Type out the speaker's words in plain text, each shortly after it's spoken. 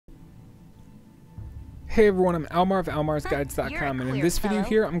Hey everyone, I'm Almar of almarsguides.com, and in this video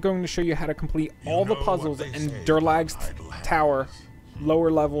here, I'm going to show you how to complete all the puzzles in Durlag's Tower, lower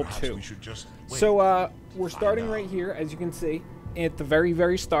level 2. So, we're starting right here, as you can see, at the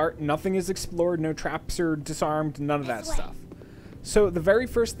very start. Nothing is explored, no traps are disarmed, none of that stuff. So, the very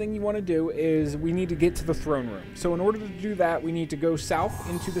first thing you want to do is we need to get to the throne room. So, in order to do that, we need to go south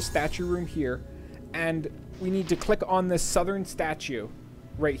into the statue room here, and we need to click on this southern statue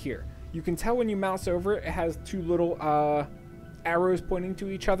right here. You can tell when you mouse over it, it has two little arrows pointing to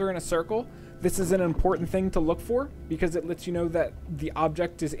each other in a circle. This is an important thing to look for because it lets you know that the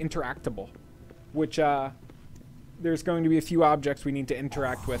object is interactable, which there's going to be a few objects we need to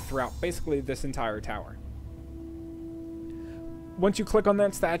interact with throughout basically this entire tower. Once you click on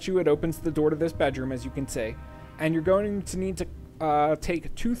that statue, it opens the door to this bedroom, as you can see, and you're going to need to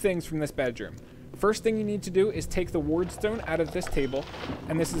take two things from this bedroom. First thing you need to do is take the ward stone out of this table,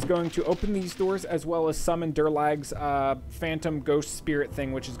 and this is going to open these doors as well as summon Durlag's phantom ghost spirit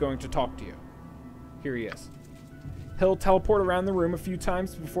thing, which is going to talk to you. Here he is. He'll teleport around the room a few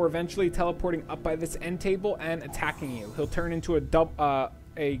times before eventually teleporting up by this end table and attacking you. He'll turn into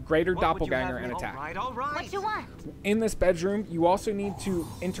a greater doppelganger and attack. All right. What you want? In this bedroom, you also need to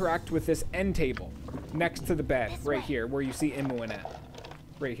interact with this end table next to the bed right here, where you see Imuin at.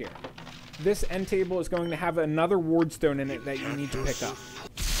 Right here. This end table is going to have another ward stone in it that you need to pick up.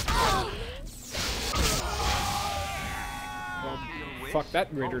 Well, fuck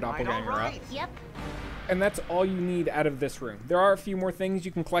that greater doppelganger up. Yep. And that's all you need out of this room. There are a few more things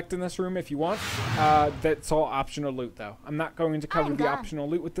you can collect in this room if you want. That's all optional loot, though. I'm not going to cover the optional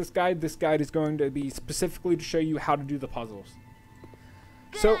loot with this guide. This guide is going to be specifically to show you how to do the puzzles.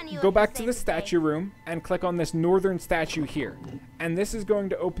 So, go back to the statue room and click on this northern statue here. And this is going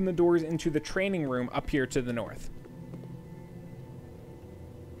to open the doors into the training room up here to the north.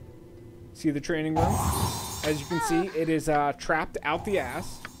 See the training room? As you can see, it is trapped out the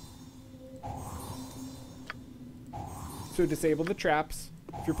ass. So disable the traps.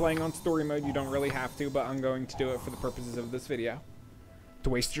 If you're playing on story mode, you don't really have to, but I'm going to do it for the purposes of this video. To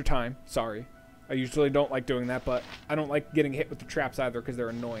waste your time, sorry. I usually don't like doing that, but I don't like getting hit with the traps either because they're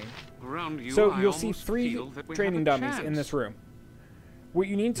annoying. So you'll see 3 training dummies in this room. What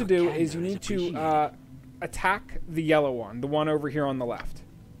you need to do is you need to attack the yellow one, the one over here on the left.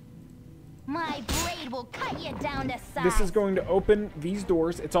 My blade will cut you down to size. This is going to open these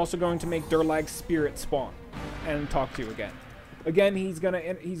doors. It's also going to make Durlag's spirit spawn and talk to you again. Again, he's gonna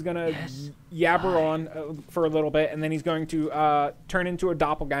yabber on for a little bit, and then he's going to turn into a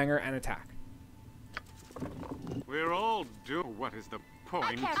doppelganger and attack. We're all doing. What is the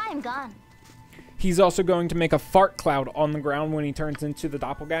point? I'm gone. He's also going to make a fart cloud on the ground when he turns into the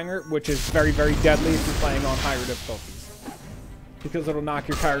doppelganger, which is very deadly if you're playing on higher difficulties. Because it'll knock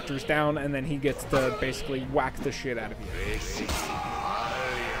your characters down, and then he gets to basically whack the shit out of you.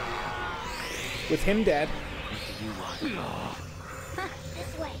 With him dead,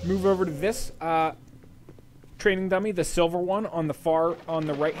 move over to this training dummy, the silver one on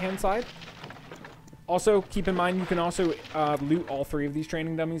the right-hand side. Also, keep in mind you can also loot all 3 of these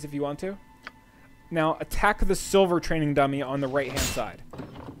training dummies if you want to. Now, attack the silver training dummy on the right-hand side.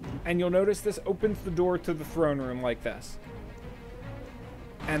 And you'll notice this opens the door to the throne room like this.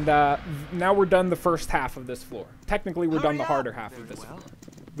 And now we're done the first half of this floor. Technically, we're done the harder half of this floor.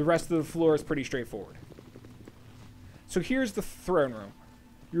 The rest of the floor is pretty straightforward. So here's the throne room.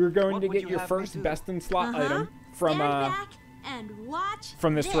 You're going to get your first best in slot item from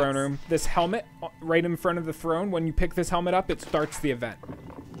this throne room. This helmet right in front of the throne. When you pick this helmet up, it starts the event.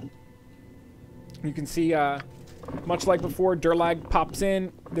 You can see, much like before, Durlag pops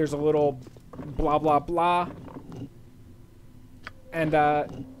in. There's a little blah blah blah.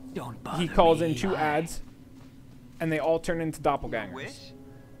 And he calls in 2 ads, and they all turn into doppelgangers.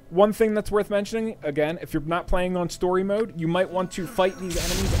 One thing that's worth mentioning, again, if you're not playing on story mode, you might want to fight these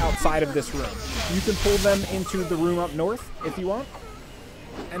enemies outside of this room. You can pull them into the room up north if you want,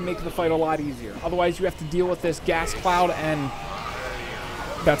 and make the fight a lot easier. Otherwise, you have to deal with this gas cloud, and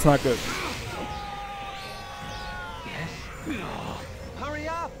that's not good. Hurry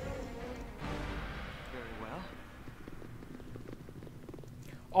up! Very well.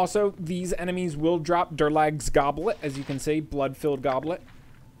 Also, these enemies will drop Durlag's goblet, as you can see, blood-filled goblet.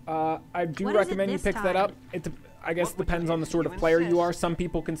 I do recommend you pick that up. I guess it depends on the sort of player you are. Some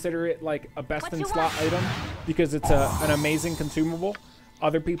people consider it like a best-in-slot item because it's an amazing consumable.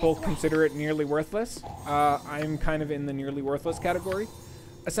 Other people consider it nearly worthless. I'm kind of in the nearly worthless category.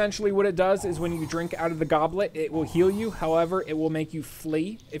 Essentially, what it does is when you drink out of the goblet, it will heal you. However, it will make you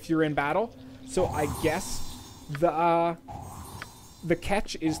flee if you're in battle. So I guess the the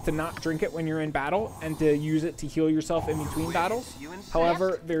catch is to not drink it when you're in battle and to use it to heal yourself in between battles.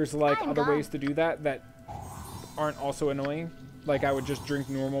 However, there's like other ways to do that that aren't also annoying. Like I would just drink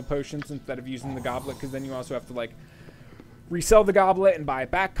normal potions instead of using the goblet, because then you also have to like resell the goblet and buy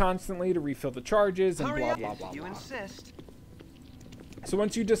it back constantly to refill the charges and blah blah blah blah. So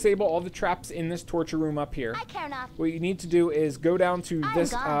once you disable all the traps in this torture room up here, what you need to do is go down to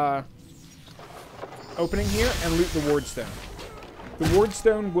this opening here and loot the ward stone. The ward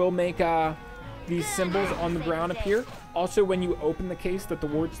stone will make these symbols on the ground appear. Also, when you open the case that the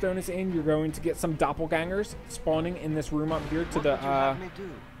ward stone is in, you're going to get some doppelgangers spawning in this room up here to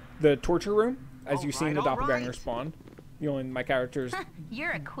the torture room. As you've seen the doppelganger spawn. You know, and my characters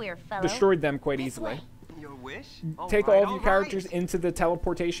You're a queer fellow. destroyed them quite easily. Your wish? Take all of your characters into the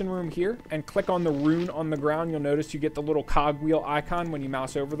teleportation room here and click on the rune on the ground. You'll notice you get the little cogwheel icon when you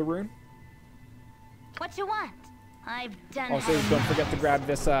mouse over the rune. What you want? I've done. Also, don't forget to grab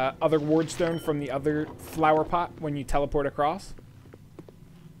this other ward stone from the other flower pot when you teleport across.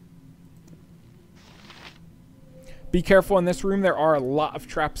 Be careful in this room. There are a lot of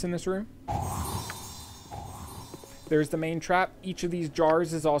traps in this room. There's the main trap. Each of these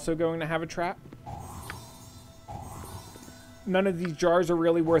jars is also going to have a trap. None of these jars are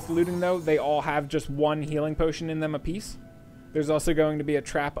really worth looting, though. They all have just one healing potion in them apiece. There's also going to be a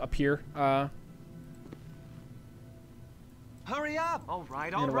trap up here. Hurry up! All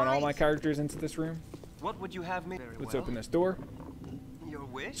right, I'm gonna run all my characters into this room. What would you have me? Let's open this door. Your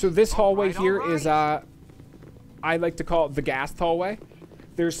wish? So this hallway here is I like to call it the ghast hallway.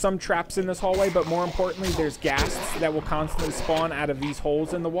 There's some traps in this hallway, but more importantly, there's ghasts that will constantly spawn out of these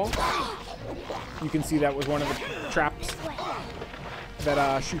holes in the wall. You can see that was one of the traps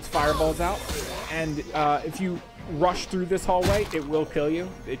that shoots fireballs out. And if you rush through this hallway, it will kill you.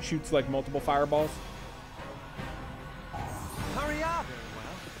 It shoots like multiple fireballs. Hurry up!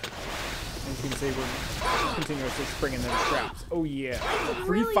 As you can see, we're continuously springing those traps. Oh yeah,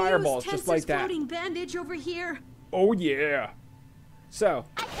 3 fireballs just like that. Bandage over here. Oh yeah. So,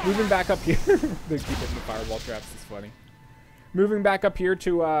 moving back up here. They keep hitting the fireball traps. It's funny. Moving back up here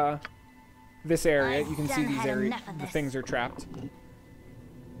to this area, you can see these areas. The things are trapped.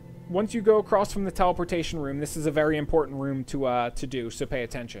 Once you go across from the teleportation room, this is a very important room to do. So pay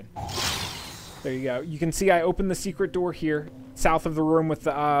attention. There you go. You can see I opened the secret door here, south of the room with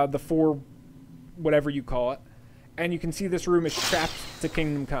the 4, whatever you call it, and you can see this room is trapped to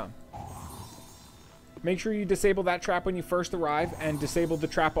Kingdom Come. Make sure you disable that trap when you first arrive, and disable the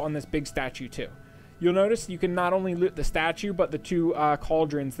trap on this big statue too. You'll notice you can not only loot the statue, but the 2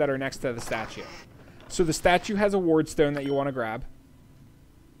 cauldrons that are next to the statue. So the statue has a ward stone that you want to grab.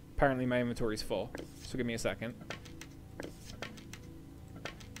 Apparently my inventory's full, so give me a second.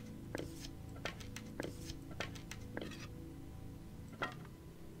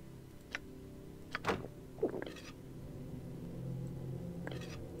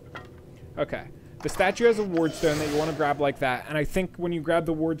 Okay. The statue has a ward stone that you want to grab like that, and I think when you grab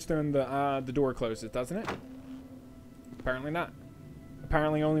the ward stone, the door closes, doesn't it? Apparently not.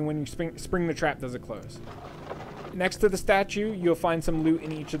 Apparently only when you spring the trap does it close. Next to the statue, you'll find some loot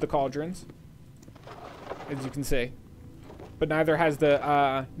in each of the cauldrons, as you can see. But neither has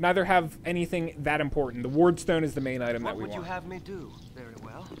neither have anything that important. The ward stone is the main item that we want. What would you have me do? Very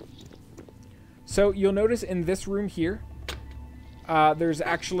well. So you'll notice in this room here, there's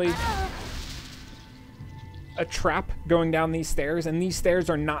actually a trap going down these stairs, and these stairs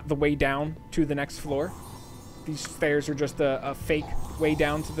are not the way down to the next floor. These stairs are just a fake way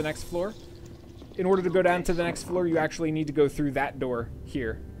down to the next floor. In order to go down to the next floor, you actually need to go through that door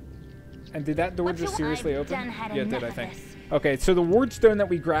here. And did that door just seriously open? Yeah, it did, I think. Okay, so the ward stone that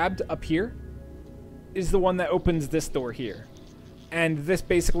we grabbed up here is the one that opens this door here. And this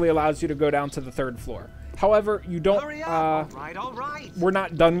basically allows you to go down to the 3rd floor. However, you don't, all right. We're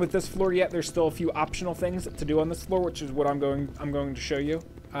not done with this floor yet. There's still a few optional things to do on this floor, which is what I'm going to show you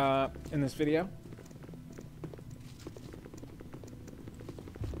in this video.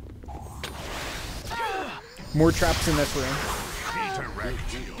 More traps in this room.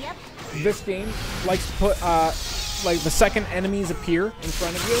 This game likes to put, like the second enemies appear in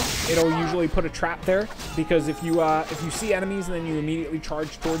front of you, it'll usually put a trap there, because if you see enemies and then you immediately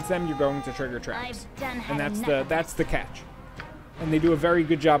charge towards them, you're going to trigger traps. And that's the catch. And they do a very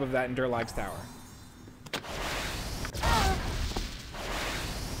good job of that in Durlag's tower.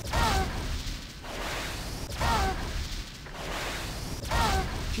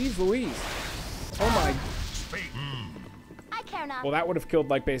 Jeez Louise. Oh my. Well, that would have killed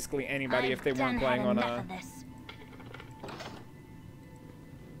like basically anybody if they weren't playing on a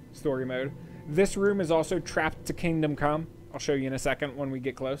story mode. This room is also trapped to Kingdom Come. I'll show you in a second when we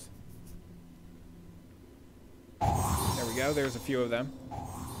get close. There we go. There's a few of them.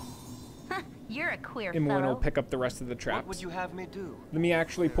 You're a queer Imwin will fellow. pick up the rest of the traps. What would you have me do? Let me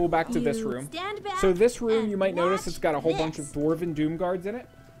actually pull back to this room. Stand back So this room, and you might notice watch it's got a whole bunch of this. Dwarven Doom Guards in it.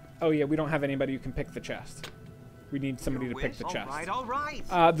 Oh yeah, we don't have anybody who can pick the chest. We need somebody to Your pick wish? the chest. All right.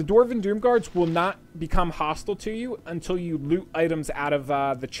 The Dwarven Doom Guards will not become hostile to you until you loot items out of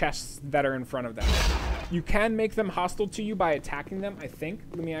the chests that are in front of them. You can make them hostile to you by attacking them, I think.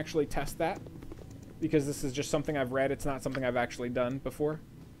 Let me actually test that, because this is just something I've read. It's not something I've actually done before.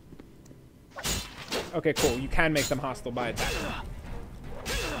 Okay, cool. You can make them hostile by attacking them.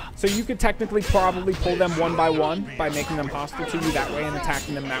 So you could technically probably pull them one by one by making them hostile to you that way and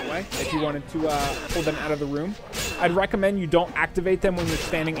attacking them that way if you wanted to pull them out of the room. I'd recommend you don't activate them when you're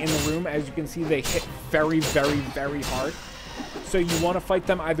standing in the room. As you can see, they hit very, very, very hard. So you want to fight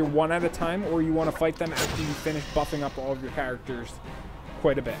them either one at a time, or you want to fight them after you finish buffing up all of your characters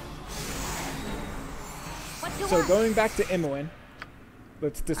quite a bit. So going back to Imwin,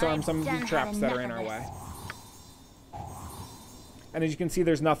 let's disarm some of the traps that are in our way. And as you can see,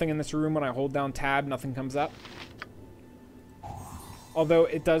 there's nothing in this room. When I hold down tab, nothing comes up. Although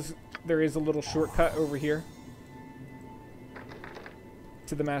there is a little shortcut over here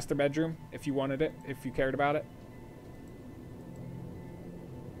to the master bedroom if you wanted it, if you cared about it.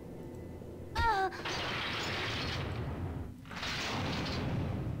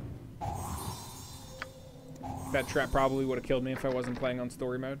 That trap probably would have killed me if I wasn't playing on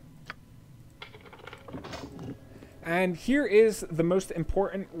story mode. And here is the most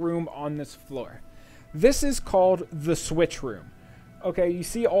important room on this floor. This is called the switch room. Okay, you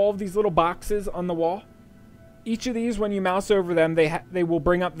see all of these little boxes on the wall? Each of these, when you mouse over them, they will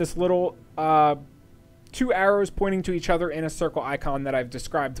bring up this little 2 arrows pointing to each other in a circle icon that I've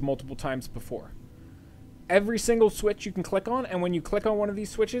described multiple times before. Every single switch you can click on, and when you click on one of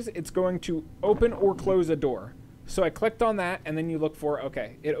these switches, it's going to open or close a door. So I clicked on that, and then you look for,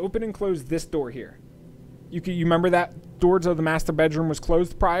 okay, it opened and closed this door here. You remember that door to the master bedroom was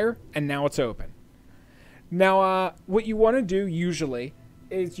closed prior, and now it's open. Now, what you want to do usually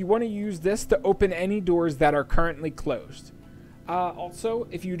is you want to use this to open any doors that are currently closed. Also,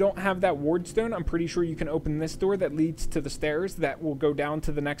 if you don't have that ward stone, I'm pretty sure you can open this door that leads to the stairs that will go down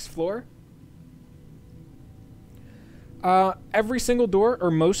to the next floor. Every single door,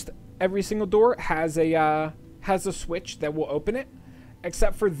 or most every single door, has a switch that will open it,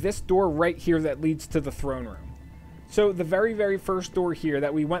 except for this door right here that leads to the throne room. So the very, very first door here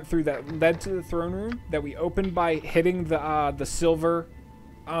that we went through that led to the throne room, that we opened by hitting the silver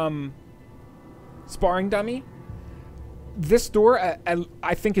sparring dummy, this door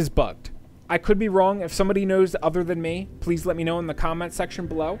I think is bugged. I could be wrong. If somebody knows other than me, please let me know in the comment section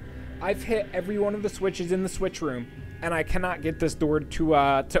below. I've hit every one of the switches in the switch room, and I cannot get this door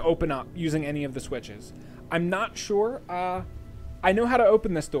to open up using any of the switches. I'm not sure. I know how to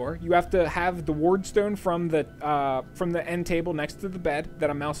open this door. You have to have the ward stone from the end table next to the bed that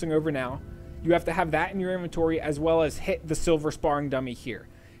I'm mousing over now. You have to have that in your inventory, as well as hit the silver sparring dummy here.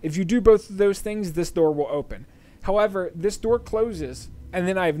 If you do both of those things, this door will open. However, this door closes, and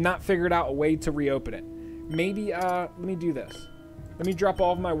then I have not figured out a way to reopen it. Maybe, let me do this. Let me drop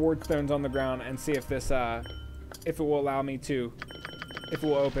all of my ward stones on the ground and see if this, if it will allow me to, if it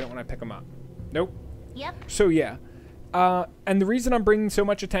will open it when I pick them up. Nope. Yep. So yeah. And the reason I'm bringing so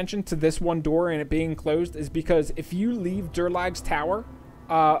much attention to this one door and it being closed is because if you leave Durlag's tower,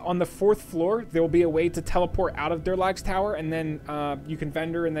 on the 4th floor, there will be a way to teleport out of Durlag's tower, and then you can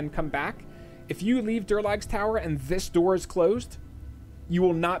vendor and then come back. If you leave Durlag's tower and this door is closed, you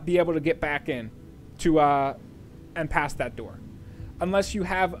will not be able to get back in to and past that door, unless you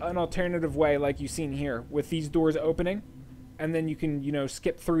have an alternative way like you've seen here with these doors opening, and then you can, you know,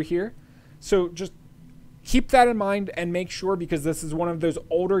 skip through here. So just keep that in mind and make sure, because this is one of those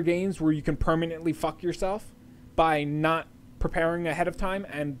older games where you can permanently fuck yourself by not preparing ahead of time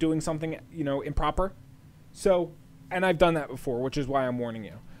and doing something, you know, improper. So, and I've done that before, which is why I'm warning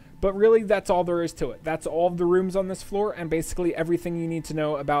you. But really, that's all there is to it. That's all of the rooms on this floor, and basically everything you need to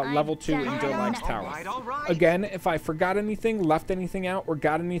know about level 2 in Durlag's tower. All right. Again, if I forgot anything, left anything out, or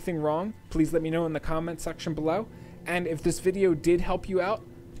got anything wrong, please let me know in the comment section below. And if this video did help you out,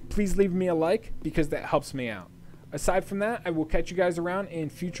 please leave me a like, because that helps me out. Aside from that, I will catch you guys around in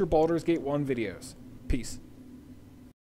future Baldur's Gate 1 videos. Peace.